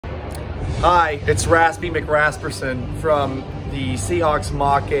Hi, it's Raspy McRasperson from the Seahawks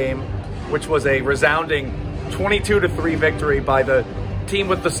mock game, which was a resounding 22-3 victory by the team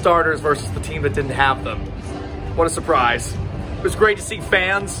with the starters versus the team that didn't have them. What a surprise. It was great to see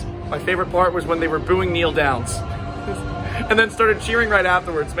fans. My favorite part was when they were booing kneel downs and then started cheering right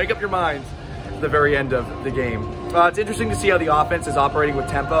afterwards. Make up your minds at the very end of the game. It's interesting to see how the offense is operating with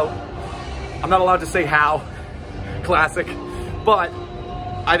tempo. I'm not allowed to say how, classic, but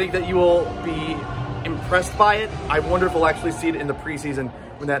I think that you will be impressed by it. I wonder if we'll actually see it in the preseason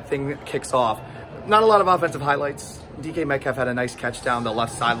when that thing kicks off. Not a lot of offensive highlights. DK Metcalf had a nice catch down the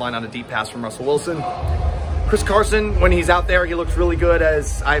left sideline on a deep pass from Russell Wilson. Chris Carson, when he's out there, he looks really good,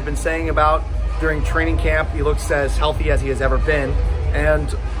 as I've been saying about during training camp. He looks as healthy as he has ever been,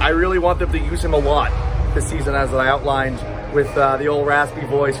 and I really want them to use him a lot this season, as I outlined with the old raspy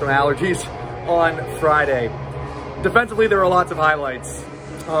voice from Allergies on Friday. Defensively, there are lots of highlights.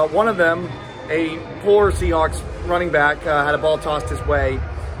 One of them, a poor Seahawks running back had a ball tossed his way,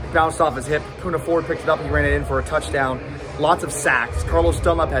 bounced off his hip. Kuna Ford picked it up, he ran it in for a touchdown. Lots of sacks. Carlos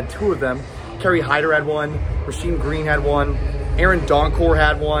Dunlap had 2 of them. Kerry Hyder had 1. Rasheem Green had 1. Donkor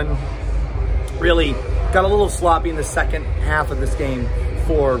had 1. Really got a little sloppy in the second half of this game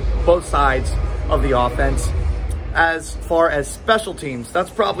for both sides of the offense. As far as special teams, that's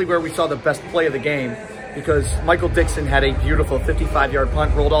probably where we saw the best play of the game, because Michael Dickson had a beautiful 55-yard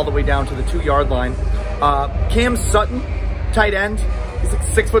punt, rolled all the way down to the 2-yard line. Cam Sutton, tight end, he's like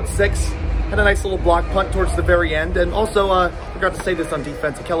 6'6", had a nice little block punt towards the very end. And also, forgot to say this on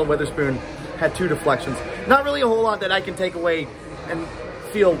defense, Witherspoon had 2 deflections. Not really a whole lot that I can take away and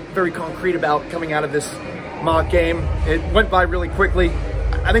feel very concrete about coming out of this mock game. It went by really quickly.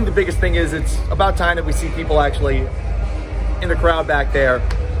 I think the biggest thing is it's about time that we see people actually in the crowd back there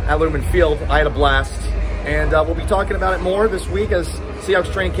at Lumen Field. I had a blast. And we'll be talking about it more this week as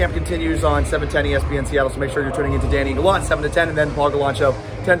Seahawks training camp continues on 710 ESPN Seattle. So make sure you're tuning into Danny Gallant, 7 to 10, and then Paul Gallant Show,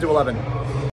 10 to 11.